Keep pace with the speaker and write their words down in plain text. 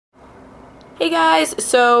Hey guys,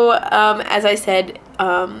 so as I said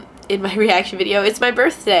in my reaction video, it's my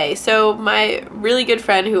birthday. So my really good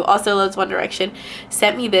friend who also loves One Direction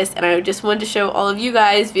sent me this, and I just wanted to show all of you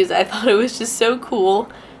guys because I thought it was just so cool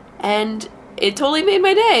and it totally made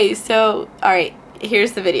my day. So alright,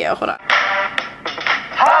 here's the video. Hold on.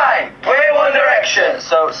 Hi, we're One Direction.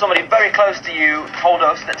 So somebody very close to you told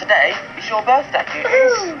us that today is your birthday. It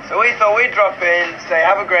is. So we thought we'd drop in, say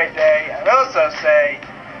have a great day, and also say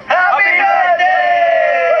Happy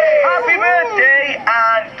birthday! Happy birthday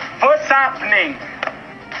and what's happening?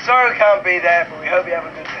 Sorry we can't be there, but we hope you have a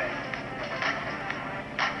good day.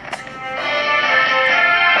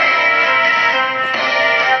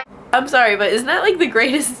 I'm sorry, but isn't that like the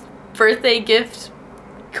greatest birthday gift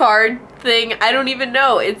card thing? I don't even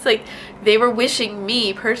know. It's like they were wishing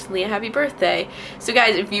me personally a happy birthday. So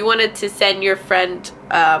guys, if you wanted to send your friend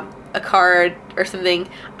a card or something,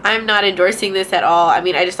 I'm not endorsing this at all. I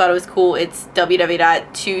mean, I just thought it was cool. It's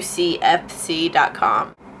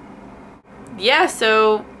www.2cfc.com. Yeah,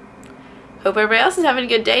 so hope everybody else is having a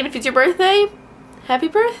good day, and if it's your birthday, happy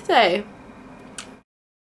birthday.